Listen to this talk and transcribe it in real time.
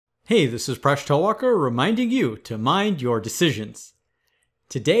Hey, this is Prash Talwalkar reminding you to mind your decisions.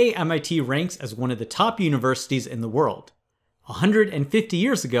 Today, MIT ranks as one of the top universities in the world. 150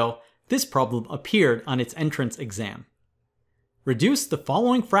 years ago, this problem appeared on its entrance exam. Reduce the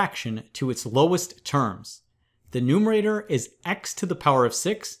following fraction to its lowest terms. The numerator is x to the power of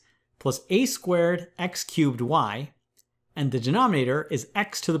 6 plus a squared x cubed y, and the denominator is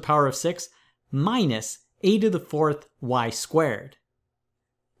x to the power of 6 minus a to the fourth y squared.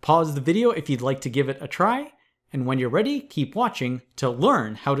 Pause the video if you'd like to give it a try, and when you're ready, keep watching to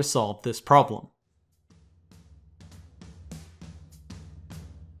learn how to solve this problem.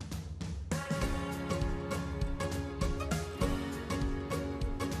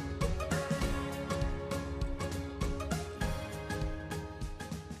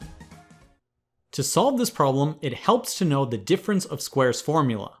 To solve this problem, it helps to know the difference of squares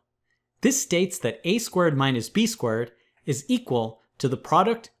formula. This states that a squared minus b squared is equal to the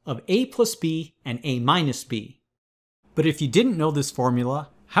product of a plus b and a minus b. But if you didn't know this formula,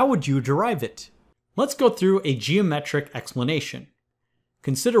 how would you derive it? Let's go through a geometric explanation.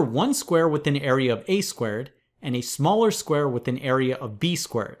 Consider one square with an area of a squared and a smaller square with an area of b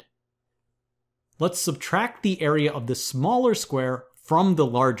squared. Let's subtract the area of the smaller square from the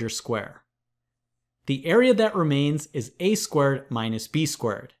larger square. The area that remains is a squared minus b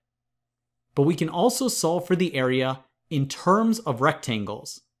squared. But we can also solve for the area in terms of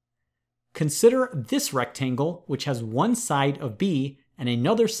rectangles. Consider this rectangle, which has one side of b and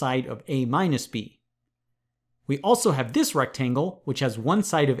another side of a minus b. We also have this rectangle, which has one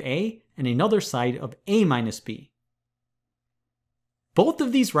side of a and another side of a minus b. Both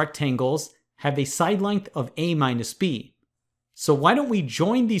of these rectangles have a side length of a minus b. So why don't we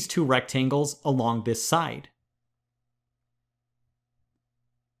join these two rectangles along this side?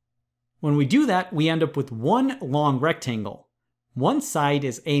 When we do that, we end up with one long rectangle. One side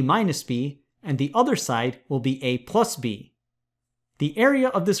is a minus b, and the other side will be a plus b. The area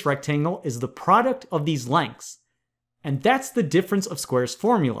of this rectangle is the product of these lengths, and that's the difference of squares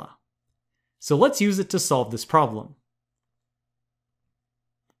formula. So let's use it to solve this problem.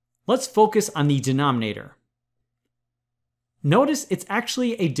 Let's focus on the denominator. Notice it's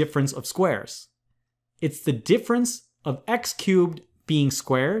actually a difference of squares. It's the difference of x cubed being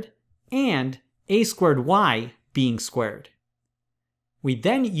squared and a squared y being squared. We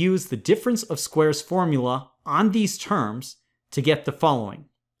then use the difference of squares formula on these terms to get the following.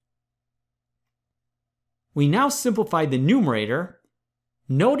 We now simplify the numerator.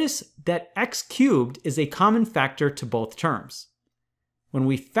 Notice that x cubed is a common factor to both terms. When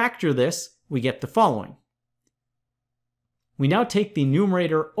we factor this, we get the following. We now take the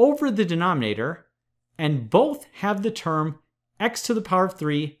numerator over the denominator, and both have the term x to the power of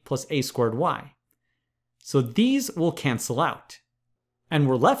 3 plus a squared y. So these will cancel out. And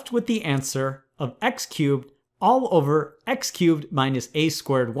we're left with the answer of x cubed all over x cubed minus a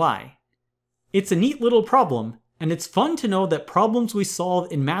squared y. It's a neat little problem, and it's fun to know that problems we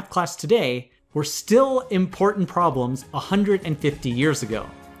solve in math class today were still important problems 150 years ago.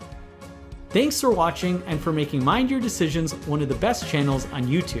 Thanks for watching and for making Mind Your Decisions one of the best channels on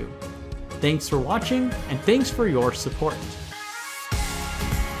YouTube. Thanks for watching, and thanks for your support.